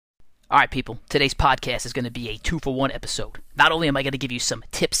All right, people, today's podcast is going to be a 2-for-1 episode. Not only am I going to give you some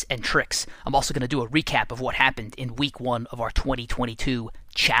tips and tricks, I'm also going to do a recap of what happened in week 1 of our 2022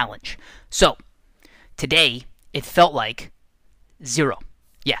 challenge. So, today, it felt like 0.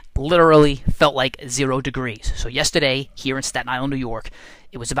 Yeah, literally felt like 0 degrees. So yesterday, here in Staten Island, New York,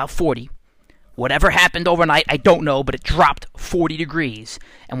 it was about 40. Whatever happened overnight, I don't know, but it dropped 40 degrees.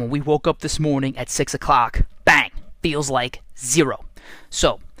 And when we woke up this morning at 6 o'clock, bang, feels like 0.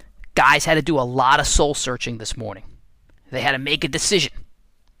 So, guys had to do a lot of soul searching this morning. They had to make a decision.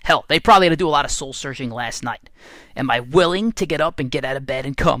 Hell, they probably had to do a lot of soul searching last night. Am I willing to get up and get out of bed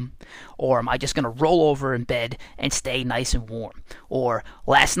and come? Or am I just going to roll over in bed and stay nice and warm? Or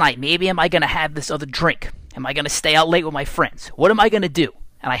last night, maybe am I going to have this other drink? Am I going to stay out late with my friends? What am I going to do?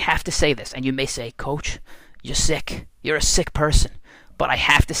 And I have to say this, and you may say, Coach, you're sick. You're a sick person. But I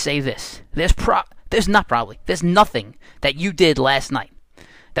have to say this. There's nothing that you did last night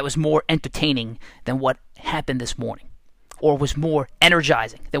that was more entertaining than what happened this morning, or was more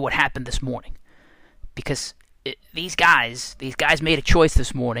energizing than what happened this morning. Because these guys made a choice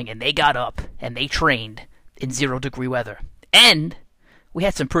this morning, and they got up, and they trained in 0-degree weather. And we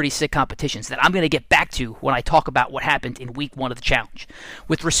had some pretty sick competitions that I'm going to get back to when I talk about what happened in week 1 of the challenge.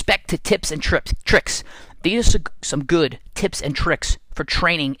 With respect to tips and tricks, these are some good tips and tricks for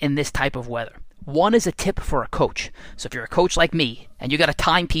training in this type of weather. One is a tip for a coach. So if you're a coach like me and you got to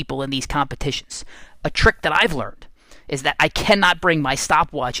time people in these competitions, a trick that I've learned is that I cannot bring my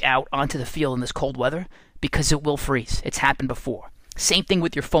stopwatch out onto the field in this cold weather because it will freeze. It's happened before. Same thing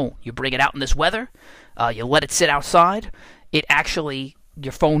with your phone. You bring it out in this weather, you let it sit outside,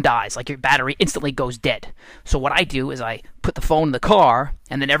 your phone dies, like your battery instantly goes dead. So what I do is I put the phone in the car,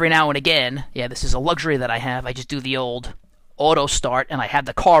 and then every now and again, this is a luxury that I have, I just do the old auto start, and I have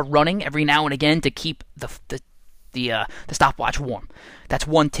the car running every now and again to keep the stopwatch warm. That's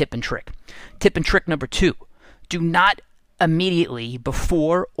one tip and trick. Tip and trick number 2: do not immediately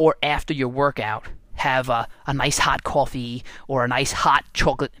before or after your workout have a nice hot coffee or a nice hot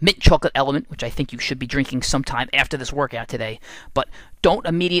mint chocolate element, which I think you should be drinking sometime after this workout today. But don't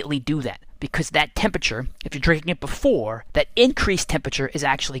immediately do that, because that temperature, if you're drinking it before, that increased temperature is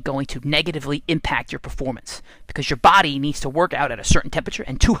actually going to negatively impact your performance, because your body needs to work out at a certain temperature,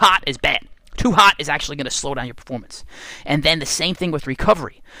 and too hot is bad. Too hot is actually going to slow down your performance. And then the same thing with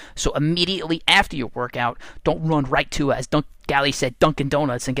recovery. So immediately after your workout, don't run right to, as Gally said, Dunkin'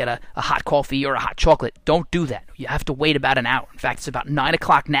 Donuts and get a hot coffee or a hot chocolate. Don't do that. You have to wait about an hour. In fact, it's about 9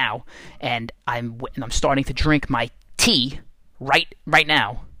 o'clock now, and I'm starting to drink my tea right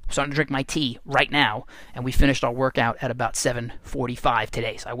now. I'm starting to drink my tea right now, and we finished our workout at about 7:45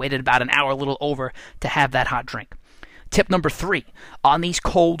 today. So I waited about an hour, a little over, to have that hot drink. Tip number 3, on these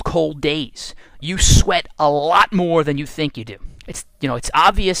cold days, you sweat a lot more than you think you do. It's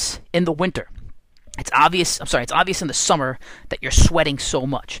obvious in the winter. It's obvious in the summer that you're sweating so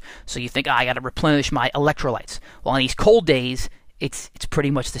much. So you think, I got to replenish my electrolytes. Well, on these cold days, it's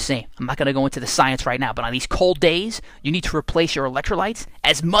pretty much the same. I'm not going to go into the science right now, but on these cold days, you need to replace your electrolytes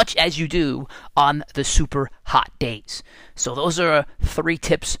as much as you do on the super hot days. So those are 3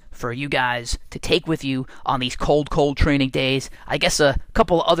 tips for you guys to take with you on these cold training days. I guess a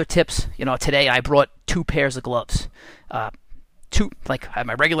couple of other tips. Today I brought 2 pairs of gloves. I had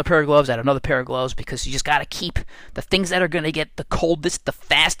my regular pair of gloves, I had another pair of gloves, because you just got to keep the things that are going to get the coldest the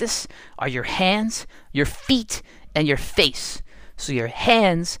fastest are your hands, your feet, and your face. So your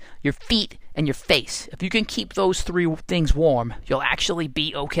hands, your feet, and your face. If you can keep those 3 things warm, you'll actually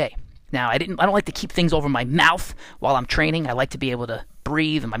be okay. Now, I don't like to keep things over my mouth while I'm training. I like to be able to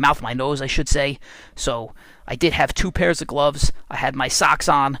breathe in my mouth, my nose, I should say. So I did have 2 pairs of gloves. I had my socks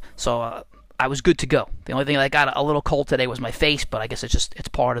on, so I was good to go. The only thing that got a little cold today was my face, but I guess it's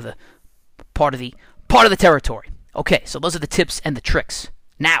part of the territory. Okay, so those are the tips and the tricks.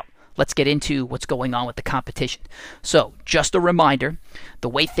 Now, let's get into what's going on with the competition. So, just a reminder, the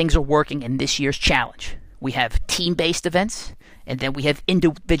way things are working in this year's challenge. We have team-based events, and then we have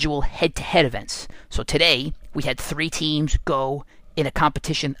individual head-to-head events. So today, we had 3 teams go in a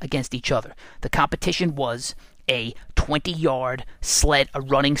competition against each other. The competition was a 20-yard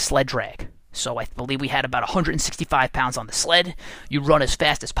running sled drag. So I believe we had about 165 pounds on the sled. You run as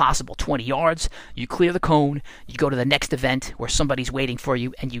fast as possible, 20 yards. You clear the cone. You go to the next event where somebody's waiting for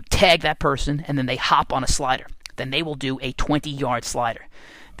you, and you tag that person, and then they hop on a slider. Then they will do a 20-yard slider.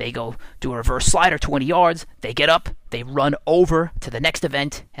 They go do a reverse slider, 20 yards. They get up. They run over to the next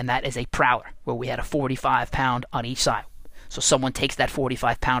event, and that is a prowler, where we had a 45-pound on each side. So someone takes that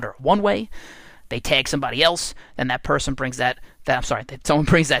 45-pounder one way. They tag somebody else, then that person brings that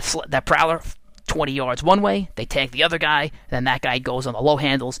prowler 20 yards one way, they tag the other guy, then that guy goes on the low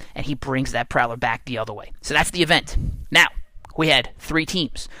handles, and he brings that prowler back the other way. So that's the event. Now, we had 3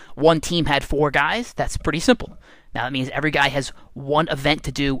 teams. One team had 4 guys. That's pretty simple. Now, that means every guy has one event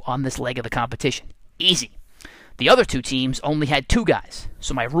to do on this leg of the competition. Easy. The other 2 teams only had 2 guys.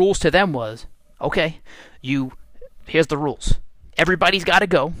 So my rules to them was, okay, here's the rules. Everybody's got to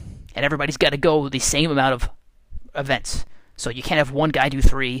go, and everybody's got to go the same amount of events. So you can't have one guy do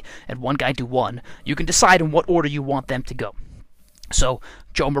 3 and one guy do 1. You can decide in what order you want them to go. So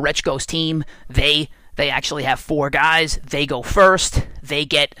Joe Marechko's team, they actually have 4 guys. They go first. They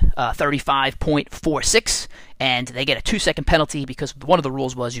get 35.46, and they get a 2-second penalty because one of the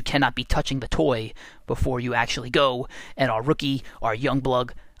rules was you cannot be touching the toy before you actually go. And our rookie, our young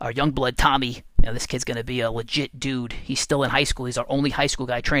blood Tommy, this kid's going to be a legit dude. He's still in high school. He's our only high school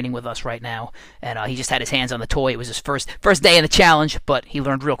guy training with us right now. And he just had his hands on the toy. It was his first day in the challenge, but he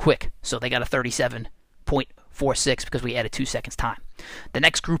learned real quick. So they got a 37.46 because we added 2 seconds time. The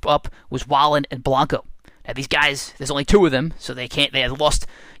next group up was Wallen and Blanco. Now these guys, there's only 2 of them, so they had lost,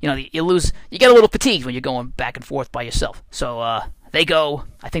 you get a little fatigued when you're going back and forth by yourself. So they go,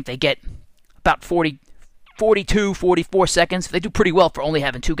 I think they get about 42, 44 seconds. They do pretty well for only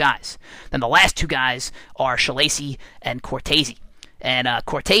having 2 guys. Then the last 2 guys are Shalacy and Cortese. And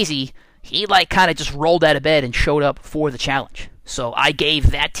Cortese, he kind of just rolled out of bed and showed up for the challenge. So I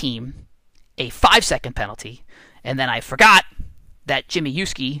gave that team a 5-second penalty, and then I forgot that Jimmy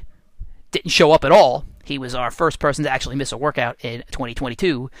Yuski didn't show up at all. He was our first person to actually miss a workout in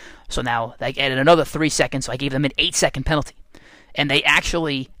 2022. So now they added another 3 seconds, so I gave them an 8-second penalty. And they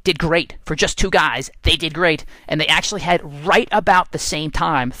actually did great. For just 2 guys, they did great. And they actually had right about the same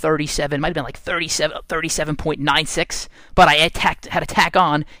time, 37, might have been 37.96. But I had to tack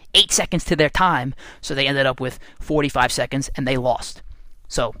on 8 seconds to their time. So they ended up with 45 seconds, and they lost.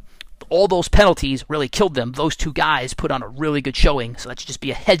 So all those penalties really killed them. Those 2 guys put on a really good showing. So that should just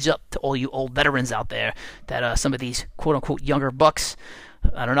be a heads up to all you old veterans out there that some of these quote-unquote younger bucks,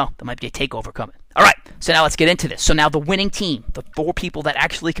 I don't know, there might be a takeover coming. All right, so now let's get into this. So now the winning team, the 4 people that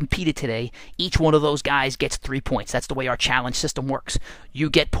actually competed today, each one of those guys gets 3 points. That's the way our challenge system works. You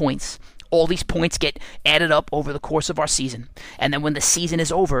get points. All these points get added up over the course of our season. And then when the season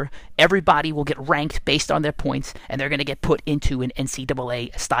is over, everybody will get ranked based on their points, and they're going to get put into an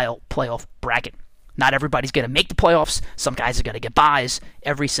NCAA-style playoff bracket. Not everybody's going to make the playoffs. Some guys are going to get byes.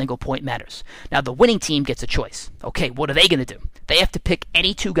 Every single point matters. Now, the winning team gets a choice. Okay, what are they going to do? They have to pick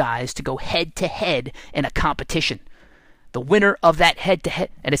any 2 guys to go head-to-head in a competition. The winner of that head-to-head,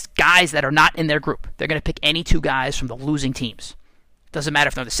 and it's guys that are not in their group. They're going to pick any 2 guys from the losing teams. Doesn't matter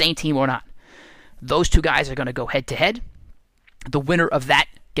if they're the same team or not. Those 2 guys are going to go head-to-head. The winner of that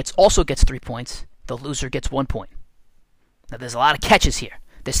also gets 3 points. The loser gets 1 point. Now, there's a lot of catches here.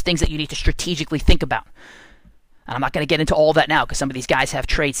 There's things that you need to strategically think about. And I'm not going to get into all that now because some of these guys have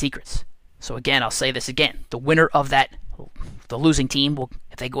trade secrets. So again, I'll say this again. The winner of that, the losing team,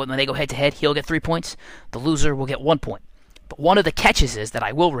 when they go head-to-head, he'll get 3 points. The loser will get 1 point. But one of the catches is that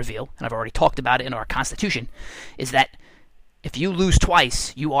I will reveal, and I've already talked about it in our Constitution, is that if you lose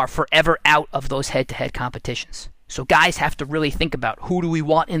twice, you are forever out of those head-to-head competitions. So guys have to really think about who do we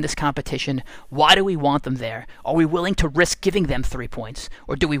want in this competition, why do we want them there, are we willing to risk giving them 3 points,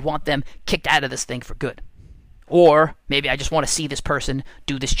 or do we want them kicked out of this thing for good? Or maybe I just want to see this person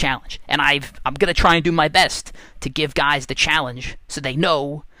do this challenge. And I'm going to try and do my best to give guys the challenge so they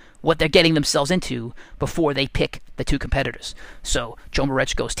know what they're getting themselves into before they pick the 2 competitors. So Joe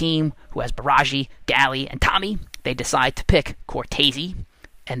Marechko's team, who has Baraji, Galley, and Tommy, they decide to pick Cortese,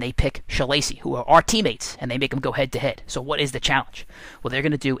 and they pick Shalacy, who are our teammates, and they make them go head-to-head. So what is the challenge? Well, they're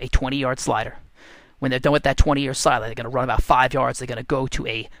going to do a 20-yard slider. When they're done with that 20-yard slider, they're going to run about 5 yards. They're going to go to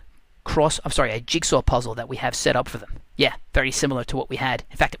a jigsaw puzzle that we have set up for them. Yeah, very similar to what we had.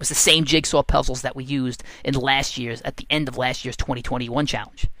 In fact, it was the same jigsaw puzzles that we used at the end of last year's 2021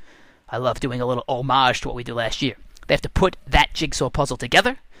 challenge. I love doing a little homage to what we did last year. They have to put that jigsaw puzzle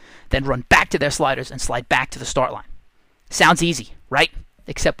together, then run back to their sliders and slide back to the start line. Sounds easy, right?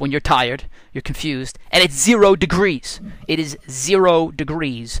 Except when you're tired, you're confused, and it's 0 degrees. It is 0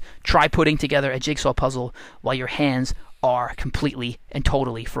 degrees. Try putting together a jigsaw puzzle while your hands are completely and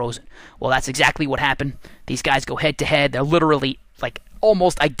totally frozen. Well, that's exactly what happened. These guys go head-to-head. They're literally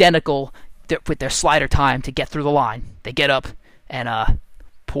almost identical with their slider time to get through the line. They get up, and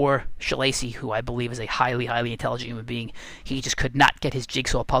poor Shalacy, who I believe is a highly, highly intelligent human being, he just could not get his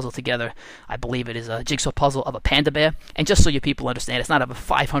jigsaw puzzle together. I believe it is a jigsaw puzzle of a panda bear. And just so you people understand, it's not a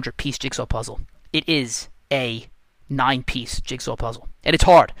 500-piece jigsaw puzzle. It is a 9-piece jigsaw puzzle. And it's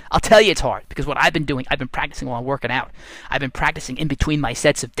hard. I'll tell you it's hard, because what I've been doing, I've been practicing while I'm working out. I've been practicing in between my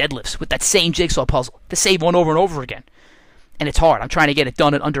sets of deadlifts with that same jigsaw puzzle, the same one over and over again. And it's hard. I'm trying to get it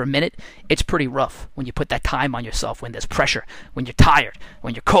done in under a minute. It's pretty rough when you put that time on yourself, when there's pressure, when you're tired,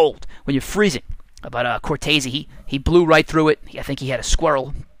 when you're cold, when you're freezing. But Cortese, he blew right through it. I think he had a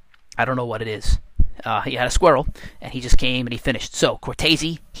squirrel. I don't know what it is. He had a squirrel, and he just came and he finished. So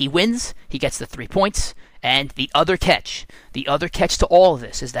Cortese, he wins. He gets the 3 points. And the other catch to all of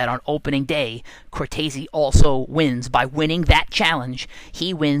this is that on opening day, Cortese also wins. By winning that challenge,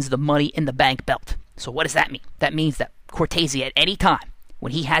 he wins the Money in the Bank belt. So what does that mean? That means that Cortese, at any time,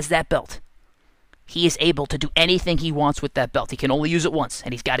 when he has that belt, he is able to do anything he wants with that belt. He can only use it once,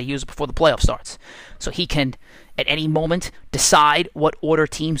 and he's got to use it before the playoff starts. So he can, at any moment, decide what order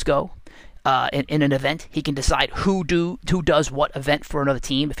teams go. In an event, he can decide who does what event for another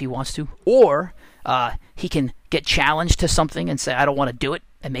team if he wants to, or he can get challenged to something and say, I don't want to do it,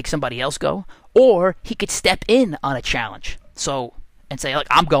 and make somebody else go, or he could step in on a challenge and say, look,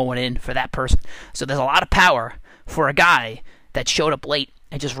 I'm going in for that person. So there's a lot of power for a guy that showed up late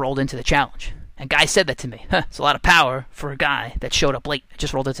and just rolled into the challenge. And Guy said that to me. It's a lot of power for a guy that showed up late and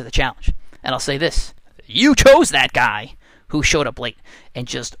just rolled into the challenge. And I'll say this, you chose that guy who showed up late and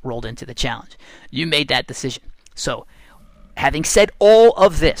just rolled into the challenge. You made that decision. So, having said all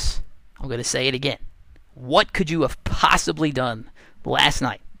of this, I'm going to say it again. What could you have possibly done last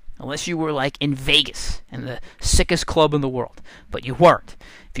night? Unless you were like in Vegas, in the sickest club in the world. But you weren't.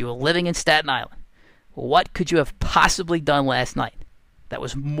 If you were living in Staten Island, what could you have possibly done last night that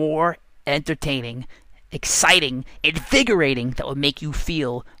was more entertaining, exciting, invigorating, that would make you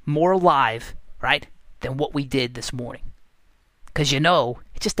feel more alive, right, than what we did this morning? Because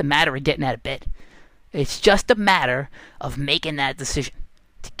it's just a matter of getting out of bed. It's just a matter of making that decision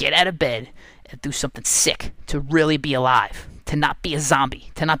to get out of bed and do something sick, to really be alive, to not be a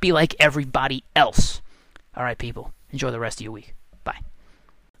zombie, to not be like everybody else. All right, people, enjoy the rest of your week. Bye.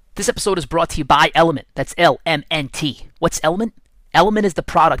 This episode is brought to you by Element. That's LMNT. What's Element? Element is the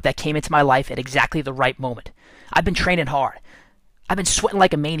product that came into my life at exactly the right moment. I've been training hard. I've been sweating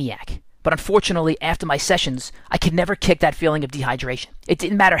like a maniac. But unfortunately, after my sessions, I could never kick that feeling of dehydration. It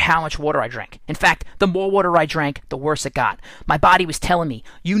didn't matter how much water I drank. In fact, the more water I drank, the worse it got. My body was telling me,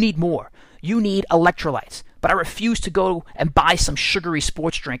 you need more. You need electrolytes. But I refused to go and buy some sugary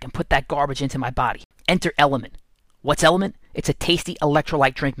sports drink and put that garbage into my body. Enter Element. What's Element? It's a tasty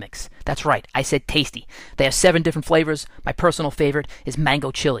electrolyte drink mix. That's right, I said tasty. They have 7 different flavors. My personal favorite is mango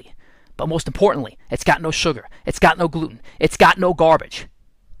chili. But most importantly, it's got no sugar. It's got no gluten. It's got no garbage.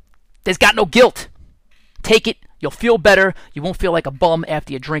 There's got no guilt. Take it. You'll feel better. You won't feel like a bum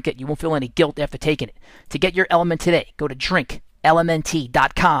after you drink it. You won't feel any guilt after taking it. To get your Element today, go to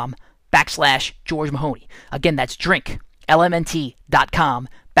drinklmnt.com/George Mahoney. Again, that's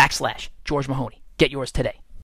drinklmnt.com/George Mahoney. Get yours today.